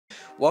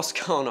What's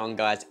going on,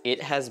 guys?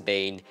 It has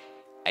been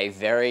a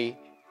very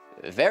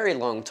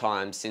long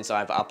time since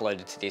I've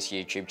uploaded to this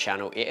YouTube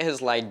channel. It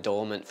has laid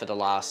dormant for the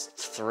last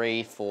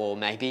 3, 4,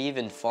 maybe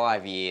even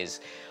 5 years.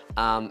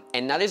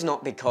 And that is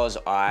not because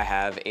I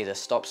have either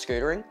stopped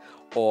scootering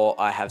or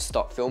I have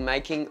stopped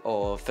filmmaking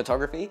or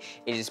photography.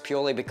 It is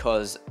purely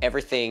because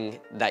everything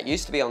that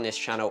used to be on this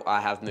channel,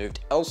 I have moved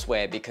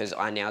elsewhere because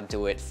I now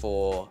do it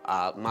for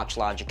much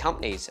larger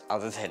companies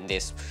other than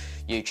this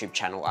YouTube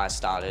channel I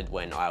started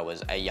when I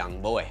was a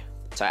young boy.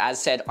 So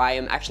as said, I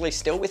am actually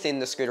still within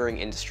the scootering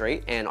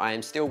industry and I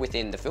am still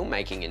within the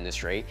filmmaking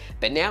industry,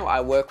 but now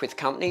I work with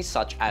companies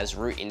such as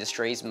Root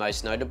Industries,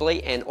 most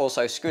notably, and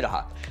also Scooter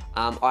Hut.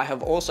 I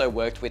have also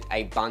worked with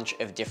a bunch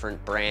of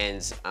different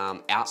brands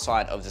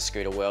outside of the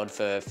scooter world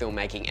for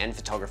filmmaking and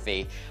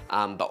photography,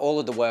 but all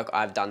of the work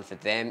I've done for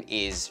them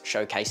is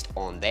showcased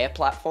on their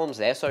platforms,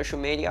 their social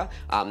media,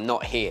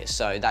 not here.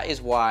 So that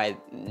is why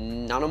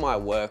none of my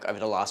work over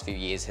the last few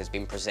years has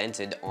been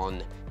presented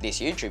on this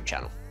YouTube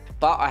channel.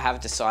 But I have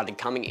decided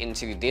coming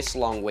into this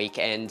long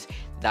weekend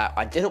that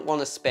I didn't want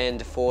to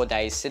spend 4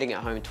 days sitting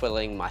at home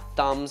twiddling my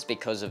thumbs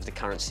because of the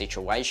current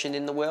situation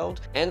in the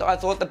world. And I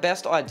thought the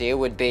best idea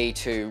would be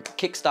to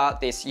kickstart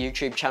this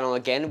YouTube channel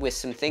again with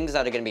some things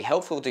that are going to be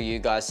helpful to you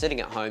guys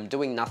sitting at home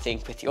doing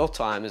nothing with your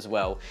time as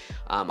well.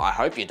 I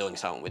hope you're doing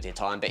something with your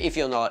time, but if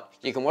you're not,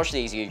 you can watch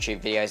these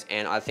YouTube videos,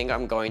 and I think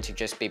I'm going to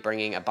just be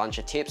bringing a bunch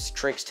of tips,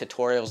 tricks,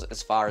 tutorials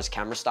as far as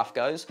camera stuff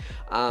goes.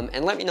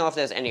 And let me know if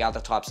there's any other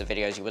types of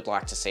videos you would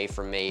like to see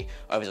from me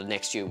over the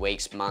next few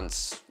weeks,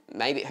 months.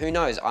 Maybe, who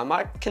knows, I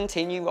might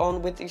continue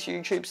on with this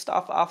YouTube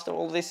stuff after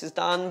all this is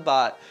done,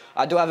 but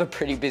I do have a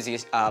pretty busy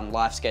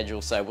life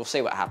schedule, so we'll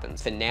see what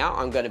happens. For now,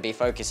 I'm going to be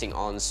focusing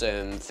on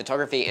some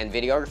photography and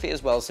videography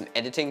as well as some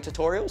editing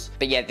tutorials.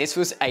 But yeah, this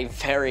was a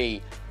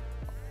very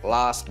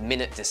last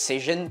minute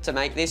decision to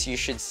make this. You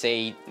should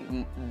see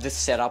the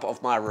setup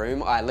of my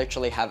room. I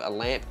literally have a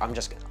lamp.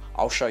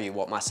 I'll show you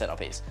what my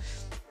setup is.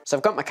 So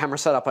I've got my camera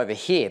set up over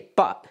here,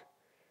 but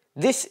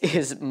this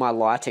is my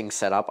lighting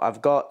setup.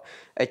 I've got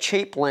a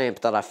cheap lamp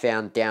that I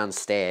found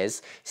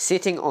downstairs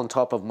sitting on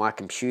top of my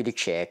computer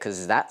chair,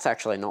 because that's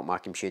actually not my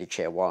computer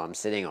chair while I'm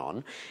sitting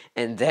on.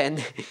 And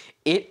then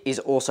it is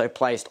also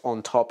placed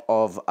on top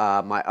of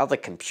my other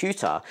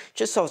computer,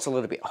 just so it's a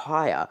little bit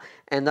higher.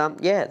 And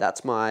yeah,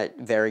 that's my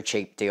very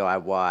cheap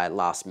DIY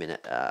last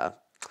minute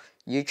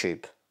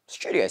YouTube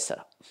studio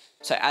setup.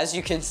 So as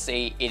you can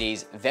see, it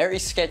is very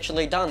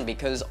sketchily done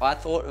because I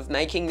thought of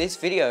making this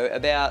video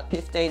about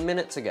 15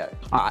 minutes ago.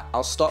 Alright,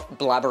 I'll stop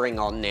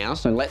blabbering on now.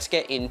 So let's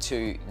get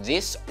into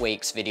this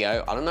week's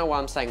video. I don't know why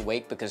I'm saying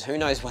week because who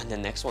knows when the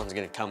next one's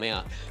gonna come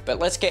out. But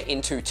let's get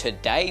into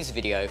today's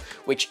video,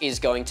 which is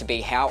going to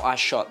be how I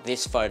shot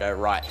this photo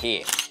right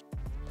here.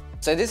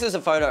 So this is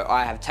a photo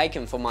I have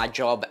taken for my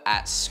job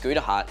at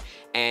Scooter Hut,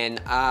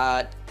 and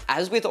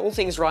as with all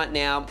things right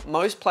now,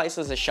 most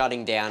places are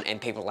shutting down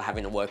and people are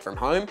having to work from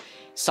home,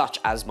 such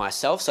as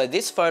myself. So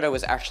this photo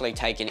was actually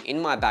taken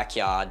in my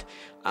backyard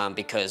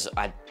because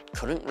I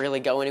couldn't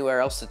really go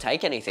anywhere else to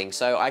take anything.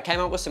 So I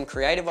came up with some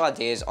creative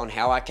ideas on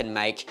how I can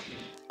make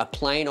a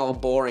plain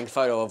old boring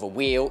photo of a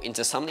wheel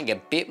into something a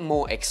bit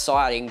more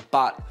exciting,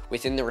 but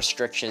within the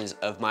restrictions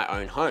of my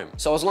own home.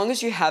 So as long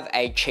as you have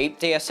a cheap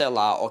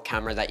DSLR or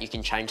camera that you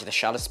can change the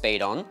shutter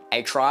speed on,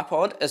 a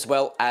tripod, as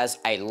well as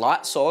a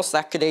light source,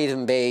 that could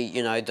even be,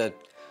 you know, the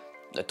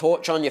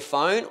torch on your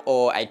phone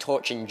or a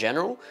torch in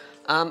general,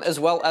 as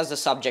well as the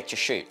subject to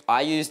shoot.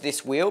 I use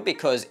this wheel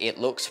because it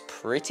looks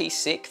pretty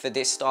sick for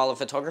this style of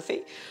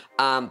photography,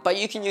 but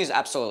you can use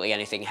absolutely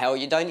anything. Hell,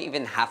 you don't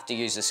even have to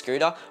use a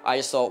scooter. I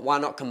just thought, why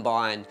not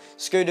combine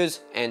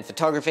scooters and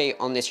photography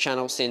on this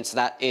channel, since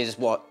that is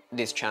what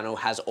this channel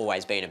has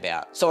always been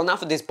about. So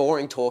enough of this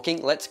boring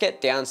talking, let's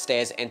get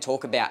downstairs and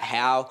talk about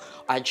how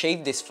I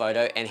achieved this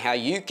photo and how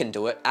you can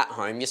do it at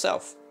home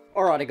yourself.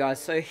 Alrighty guys,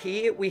 so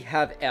here we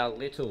have our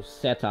little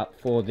setup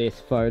for this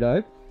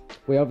photo.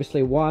 We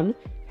obviously,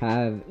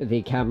 have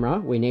the camera.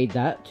 We need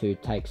that to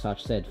take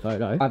such said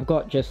photo. I've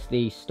got just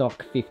the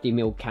stock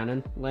 50mm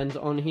Canon lens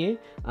on here,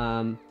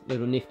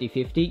 little nifty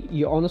 50.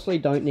 You honestly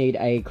don't need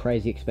a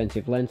crazy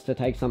expensive lens to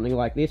take something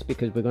like this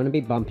because we're going to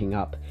be bumping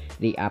up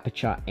the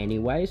aperture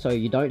anyway, so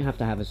you don't have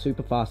to have a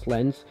super fast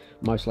lens.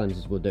 Most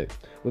lenses will do.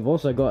 We've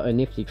also got a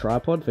nifty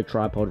tripod for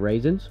tripod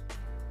reasons.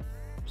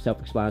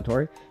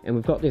 Self-explanatory. And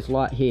we've got this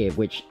light here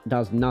which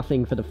does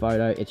nothing for the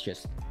photo, it's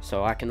just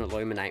so I can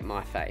illuminate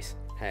my face.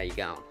 How you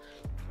going?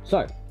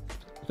 So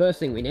first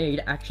thing we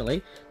need,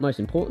 actually most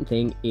important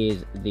thing,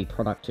 is the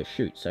product to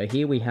shoot. So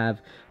here we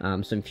have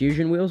some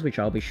fusion wheels which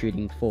I'll be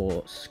shooting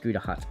for Scooter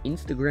Hut's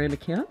Instagram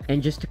account.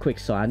 And just a quick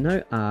side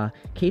note,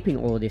 keeping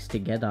all of this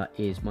together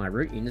is my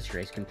Root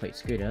Industries complete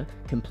scooter,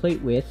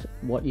 complete with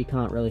what you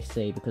can't really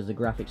see because the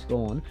graphic's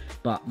gone,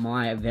 but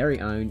my very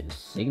own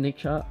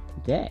signature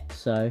deck.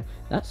 So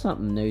that's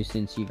something new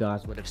since you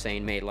guys would have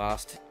seen me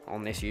last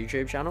on this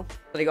YouTube channel.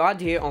 The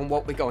idea on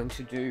what we're going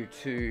to do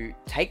to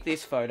take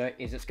this photo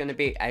is it's going to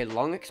be a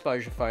long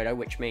exposure photo,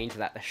 which means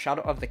that the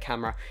shutter of the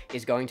camera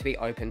is going to be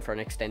open for an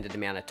extended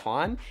amount of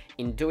time.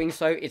 In doing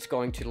so, it's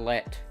going to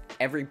let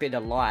every bit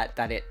of light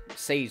that it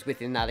sees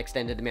within that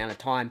extended amount of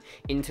time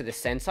into the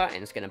sensor,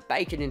 and it's going to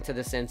bake it into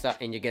the sensor,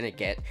 and you're going to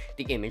get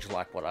the image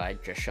like what I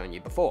just shown you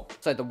before.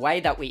 So the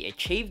way that we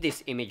achieve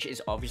this image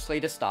is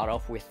obviously to start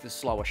off with the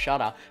slower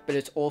shutter, but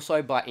it's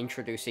also by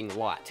introducing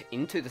light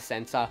into the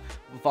sensor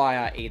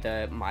via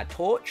either my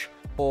torch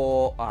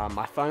or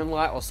my phone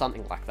light or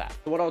something like that.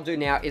 So what I'll do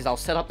now is I'll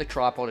set up the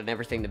tripod and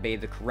everything to be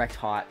the correct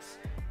heights,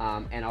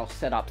 and I'll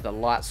set up the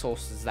light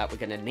sources that we're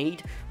going to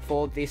need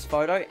for this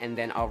photo, and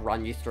then I'll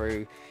run you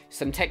through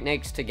some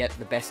techniques to get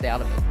the best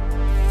out of it.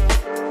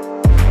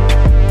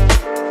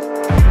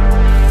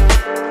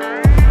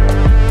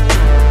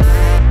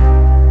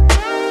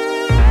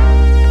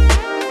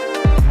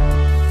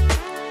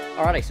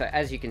 Alrighty, so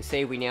as you can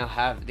see, we now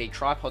have the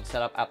tripod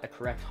set up at the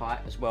correct height,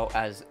 as well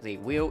as the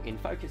wheel in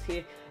focus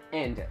here.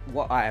 And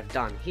what I have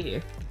done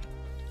here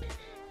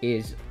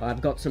is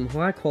I've got some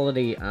high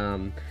quality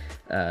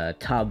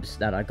tubs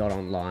that I got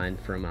online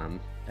from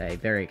a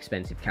very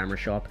expensive camera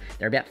shop.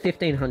 They're about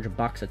 1,500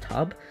 bucks a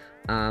tub,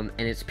 and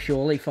it's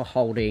purely for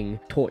holding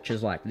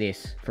torches like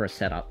this for a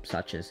setup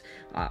such as,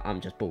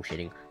 I'm just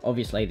bullshitting.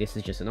 Obviously this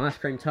is just an ice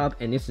cream tub,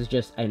 and this is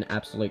just an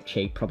absolute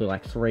cheap, probably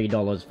like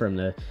 $3 from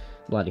the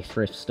bloody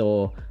thrift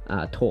store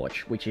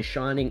torch, which is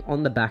shining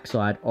on the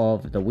backside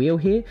of the wheel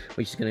here,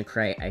 which is going to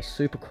create a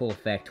super cool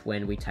effect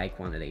when we take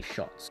one of these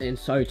shots. And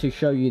so to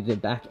show you the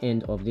back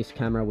end of this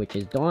camera, which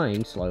is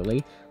dying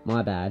slowly,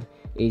 my bad,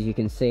 is you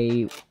can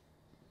see,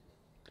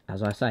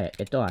 as I say it,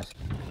 it dies.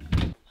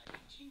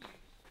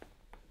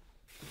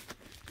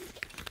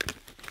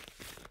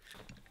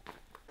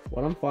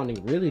 What I'm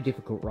finding really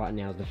difficult right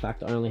now is the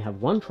fact I only have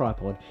one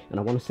tripod, and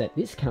I want to set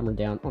this camera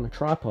down on a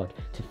tripod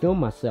to film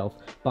myself,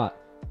 but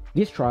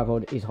this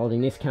tripod is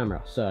holding this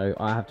camera, so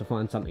I have to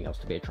find something else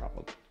to be a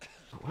tripod.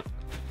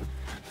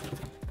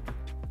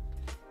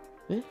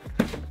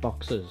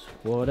 Boxes,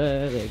 what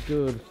are they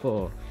good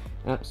for?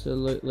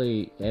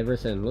 Absolutely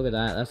everything. Look at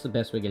that, that's the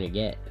best we're gonna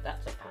get.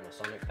 That's a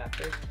Panasonic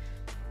battery.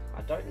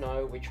 I don't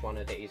know which one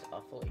of these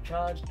are fully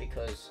charged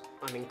because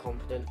I'm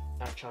incompetent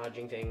at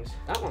charging things.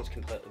 That one's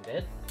completely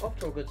dead. Off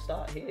to a good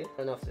start here. I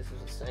don't know if this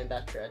is the same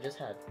battery I just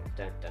had.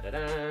 Dun, dun, dun,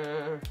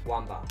 dun.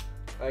 1 bar.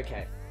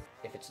 Okay.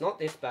 If it's not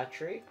this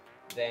battery,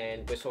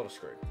 then we're sort of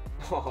screwed.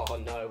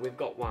 Oh no, we've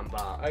got 1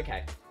 bar.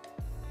 Okay.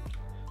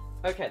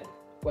 Okay then.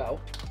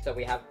 Well, so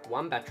we have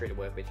 1 battery to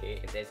work with here.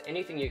 If there's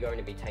anything you're going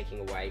to be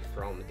taking away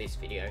from this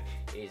video,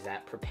 is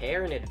that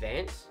prepare in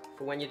advance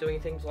for when you're doing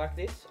things like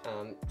this,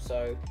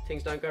 so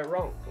things don't go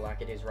wrong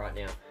like it is right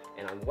now.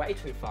 And I'm way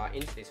too far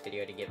into this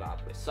video to give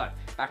up with. So,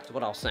 back to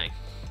what I was saying.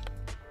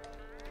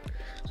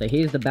 So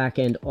here's the back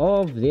end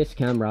of this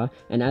camera,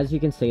 and as you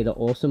can see, the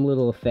awesome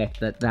little effect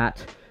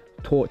that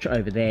torch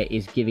over there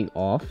is giving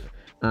off.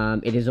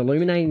 It is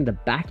illuminating the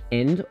back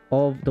end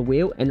of the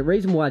wheel, and the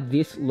reason why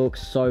this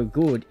looks so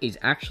good is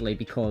actually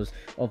because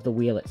of the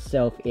wheel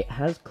itself. It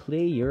has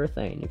clear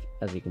urethane,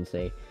 as you can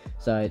see,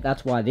 so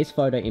that's why this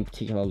photo in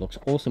particular looks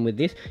awesome with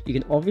this. You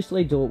can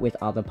obviously do it with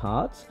other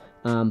parts,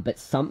 but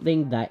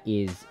something that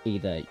is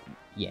either,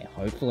 yeah,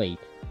 hopefully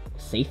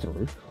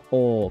see-through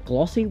or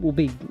glossy will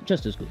be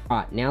just as good.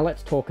 Alright, now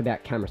let's talk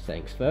about camera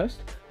settings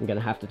first. I'm going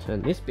to have to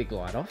turn this big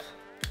light off,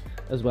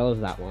 as well as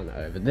that one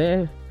over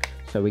there,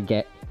 so we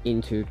get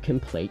into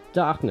complete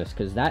darkness,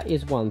 because that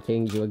is one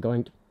thing you are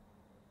going to...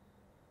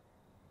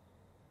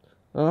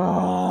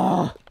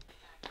 Oh!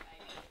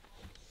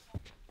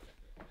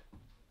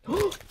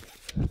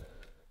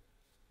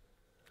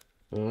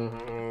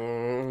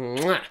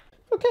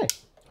 Okay,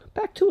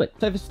 back to it.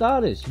 So for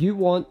starters, you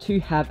want to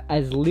have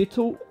as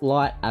little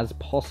light as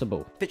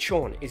possible. But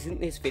Shaun,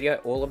 isn't this video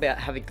all about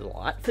having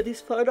light for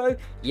this photo?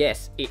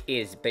 Yes, it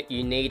is, but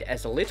you need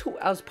as little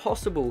as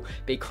possible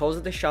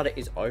because the shutter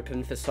is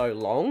open for so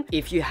long.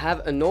 If you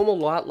have a normal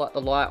light like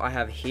the light I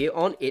have here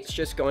on, it's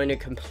just going to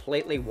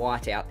completely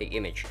white out the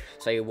image.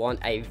 So you want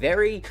a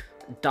very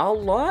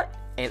dull light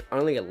and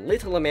only a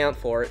little amount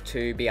for it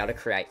to be able to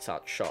create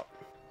such shot.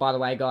 By the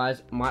way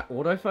guys, my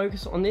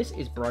autofocus on this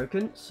is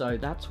broken, so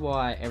that's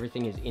why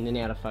everything is in and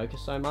out of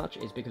focus so much,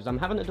 is because I'm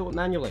having to do it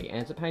manually,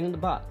 and it's a pain in the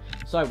butt.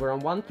 So we're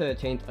on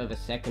 1/13th of a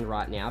second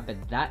right now, but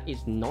that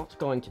is not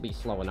going to be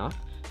slow enough.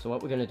 So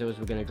what we're going to do is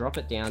we're going to drop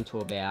it down to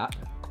about,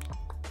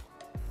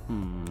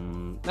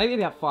 maybe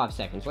about 5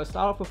 seconds. Let's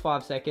start off with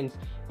 5 seconds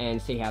and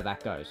see how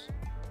that goes.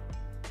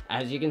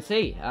 As you can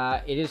see,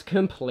 it is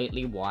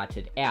completely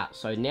whited out.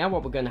 So now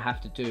what we're going to have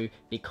to do,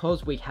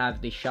 because we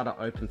have the shutter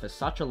open for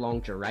such a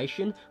long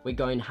duration, we're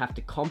going to have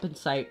to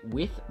compensate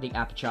with the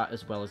aperture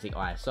as well as the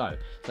ISO.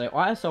 So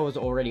ISO is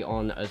already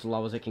on as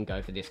low as it can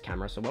go for this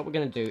camera. So what we're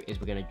going to do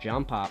is we're going to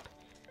jump up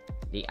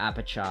the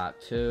aperture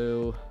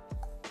to,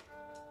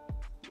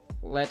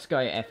 let's go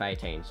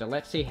f18. So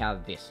let's see how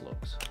this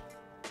looks.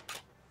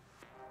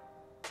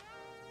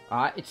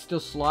 Alright, it's still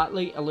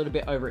slightly a little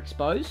bit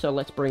overexposed, so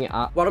let's bring it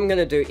up. What I'm going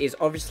to do is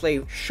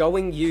obviously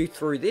showing you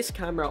through this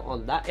camera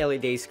on that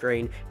LED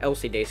screen,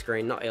 LCD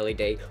screen, not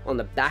LED, on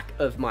the back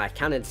of my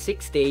Canon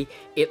 6D,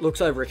 it looks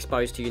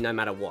overexposed to you no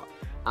matter what.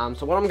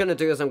 So what I'm going to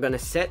do is I'm going to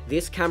set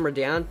this camera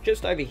down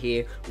just over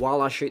here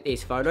while I shoot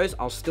these photos.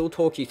 I'll still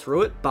talk you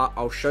through it, but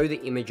I'll show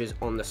the images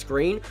on the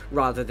screen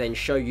rather than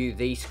show you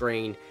the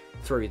screen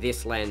through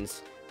this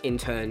lens, in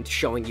turn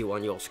showing you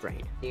on your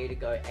screen. Need to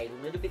go a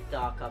little bit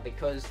darker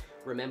because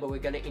remember we're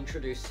going to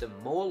introduce some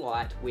more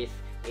light with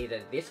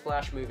either this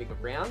flash moving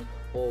around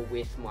or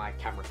with my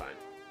camera phone.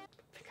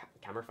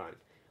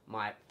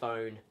 My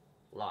phone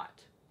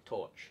light,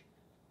 torch.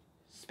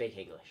 Speak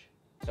English.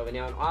 So we're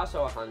now on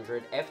ISO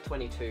 100,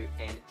 f22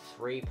 and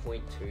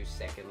 3.2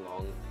 second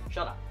long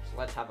shutter. So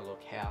let's have a look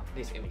how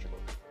this image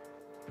looks.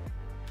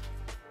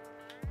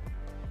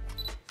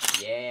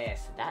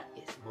 Yes, that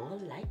is more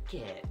like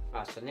it.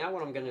 Alright, so now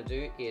what I'm going to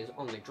do is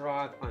on the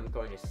drive, I'm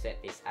going to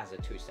set this as a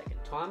 2-second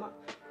timer,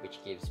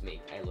 which gives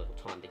me a little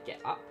time to get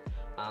up.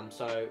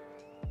 So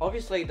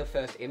obviously the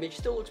first image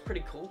still looks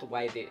pretty cool, the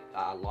way the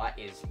light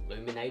is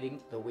illuminating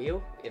the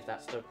wheel, if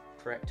that's the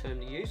correct term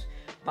to use,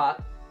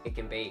 but it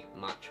can be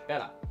much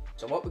better.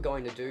 So what we're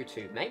going to do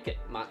to make it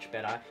much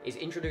better is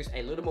introduce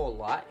a little more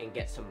light and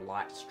get some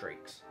light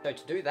streaks. So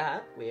to do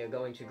that, we are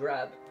going to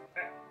grab,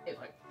 if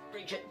I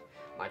reach it,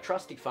 my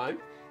trusty phone,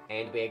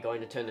 and we're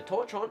going to turn the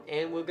torch on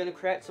and we're going to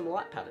create some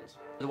light patterns.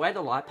 The way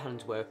the light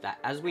patterns work, that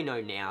as we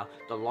know now,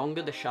 the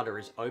longer the shutter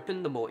is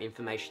open, the more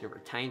information it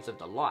retains of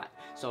the light.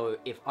 So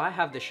if I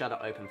have the shutter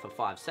open for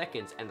 5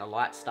 seconds and the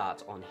light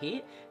starts on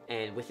here,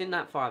 and within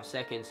that 5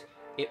 seconds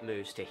it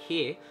moves to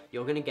here,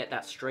 you're going to get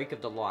that streak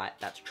of the light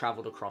that's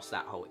traveled across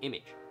that whole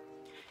image.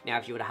 Now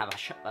if you were to have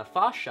a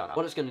fast shutter,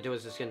 what it's going to do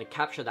is it's going to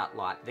capture that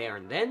light there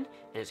and then, and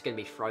it's going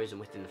to be frozen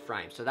within the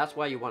frame. So that's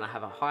why you want to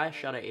have a higher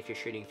shutter if you're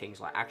shooting things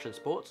like action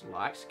sports,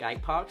 like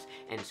skate parks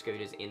and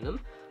scooters in them.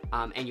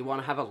 And you want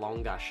to have a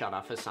longer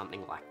shutter for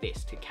something like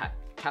this to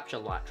capture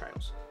light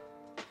trails.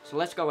 So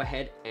let's go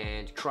ahead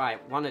and try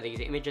one of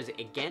these images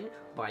again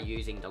by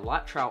using the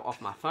light trail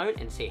off my phone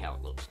and see how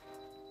it looks.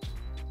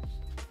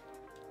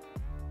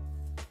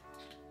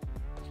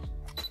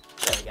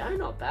 There we go,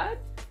 not bad.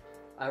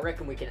 I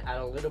reckon we can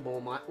add a little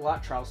more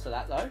light trails to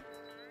that though.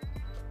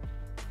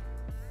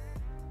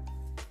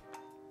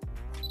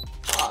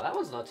 Oh, that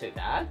one's not too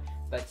bad.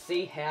 But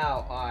see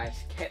how I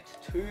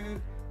kept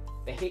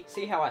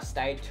see how I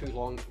stayed too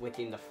long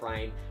within the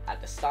frame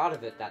at the start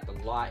of it, that the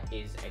light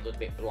is a little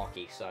bit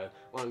blocky. So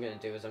what I'm going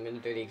to do is I'm going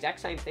to do the exact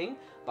same thing,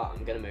 but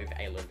I'm going to move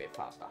a little bit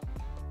faster.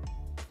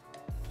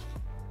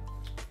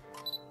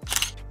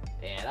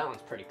 Yeah, that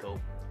one's pretty cool.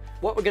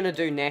 What we're going to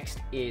do next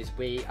is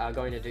we are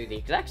going to do the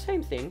exact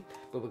same thing,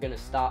 but we're going to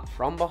start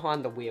from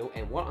behind the wheel,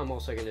 and what I'm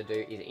also going to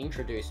do is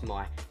introduce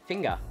my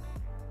finger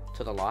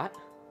to the light.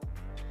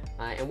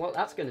 And what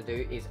that's going to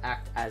do is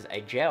act as a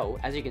gel.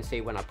 As you can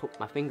see when I put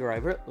my finger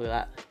over it, look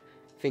at that,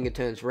 finger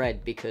turns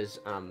red because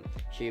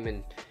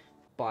human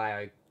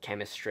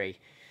biochemistry.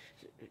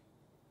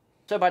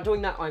 So by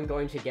doing that, I'm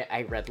going to get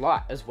a red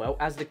light as well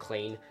as the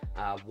clean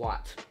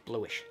white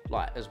bluish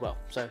light as well.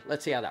 So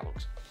let's see how that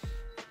looks.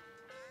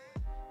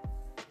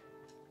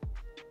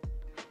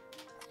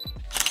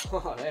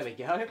 Oh, there we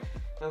go.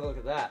 Have a look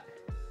at that.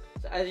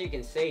 So as you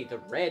can see, the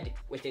red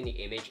within the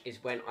image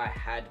is when I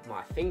had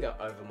my finger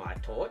over my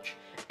torch,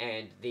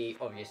 and the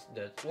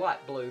light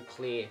blue,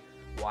 clear,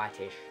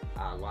 whitish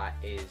light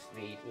is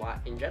the light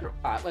in general.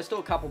 Alright, let's do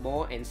a couple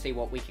more and see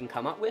what we can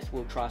come up with.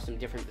 We'll try some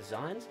different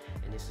designs,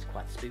 and this is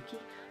quite spooky.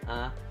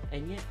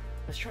 And yeah,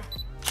 let's try.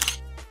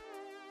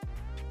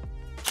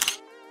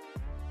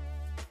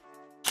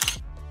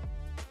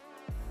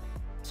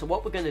 So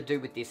what we're going to do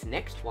with this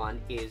next one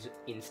is,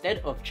 instead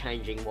of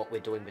changing what we're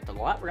doing with the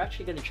light, we're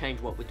actually going to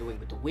change what we're doing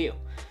with the wheel.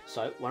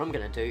 So what I'm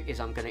going to do is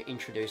I'm going to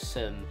introduce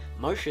some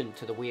motion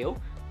to the wheel,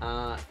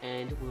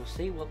 and we'll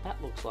see what that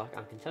looks like.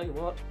 I can tell you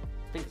what,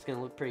 I think it's going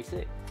to look pretty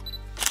sick.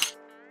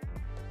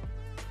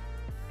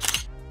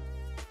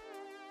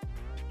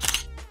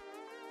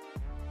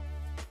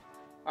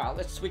 Alright,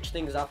 let's switch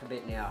things up a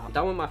bit now. I'm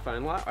done with my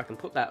phone light, I can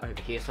put that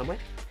over here somewhere.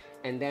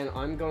 And then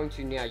I'm going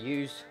to now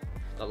use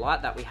the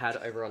light that we had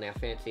over on our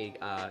fancy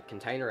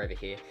container over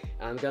here.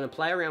 I'm going to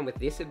play around with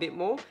this a bit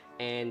more,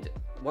 and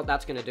what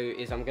that's going to do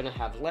is I'm going to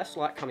have less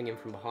light coming in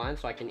from behind,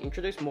 so I can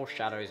introduce more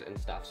shadows and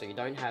stuff, so you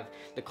don't have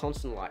the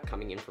constant light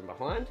coming in from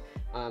behind,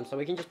 so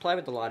we can just play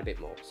with the light a bit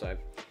more. So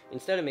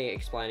instead of me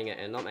explaining it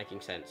and not making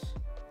sense,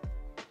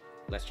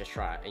 let's just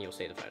try it and you'll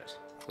see the photos.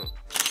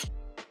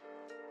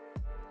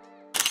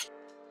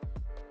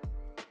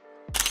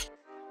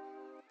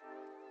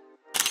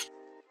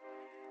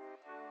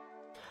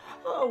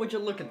 Oh, would you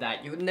look at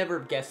that? You would never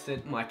have guessed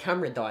that my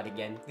camera died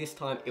again. This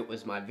time it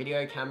was my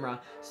video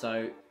camera,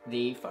 so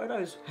the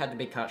photos had to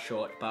be cut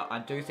short, but I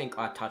do think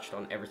I touched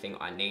on everything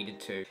I needed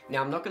to.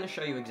 Now, I'm not going to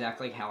show you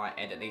exactly how I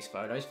edit these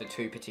photos for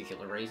two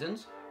particular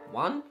reasons.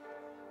 One,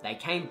 They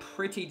came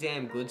pretty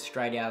damn good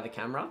straight out of the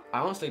camera. I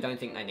honestly don't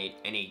think they need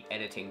any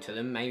editing to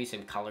them, maybe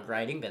some color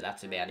grading, but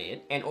that's about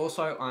it. And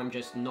also, I'm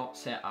just not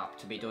set up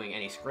to be doing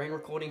any screen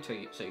recording so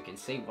you can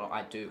see what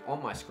I do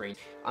on my screen.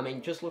 I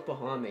mean, just look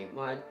behind me.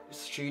 My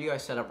studio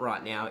setup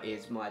right now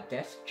is my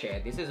desk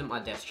chair. This isn't my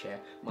desk chair.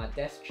 My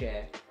desk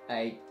chair,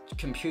 a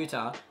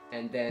computer,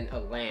 and then a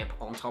lamp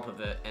on top of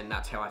it, and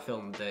that's how I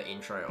filmed the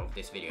intro of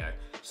this video.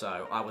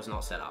 So I was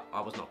not set up,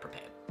 I was not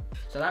prepared.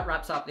 So that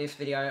wraps up this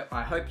video.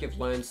 I hope you've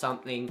learned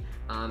something,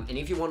 and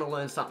if you want to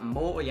learn something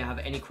more or you have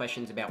any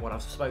questions about what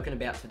I've spoken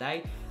about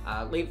today,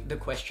 leave the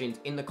questions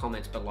in the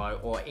comments below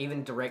or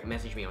even direct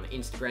message me on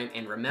Instagram.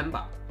 And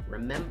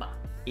remember,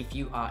 if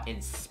you are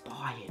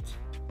inspired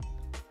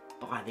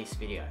by this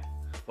video,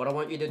 what I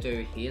want you to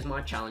do, here's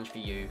my challenge for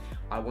you.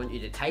 I want you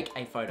to take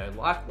a photo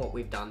like what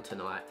we've done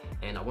tonight,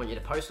 and I want you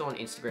to post it on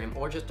Instagram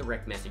or just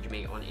direct message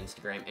me on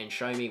Instagram and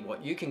show me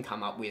what you can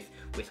come up with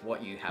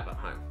what you have at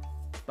home.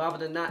 But other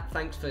than that,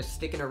 thanks for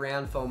sticking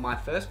around for my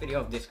first video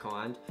of this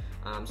kind.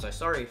 So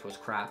sorry if it was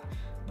crap,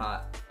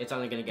 but it's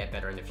only going to get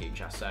better in the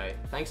future. So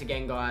thanks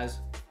again, guys.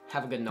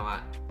 Have a good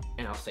night,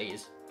 and I'll see you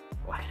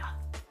later.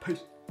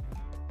 Peace.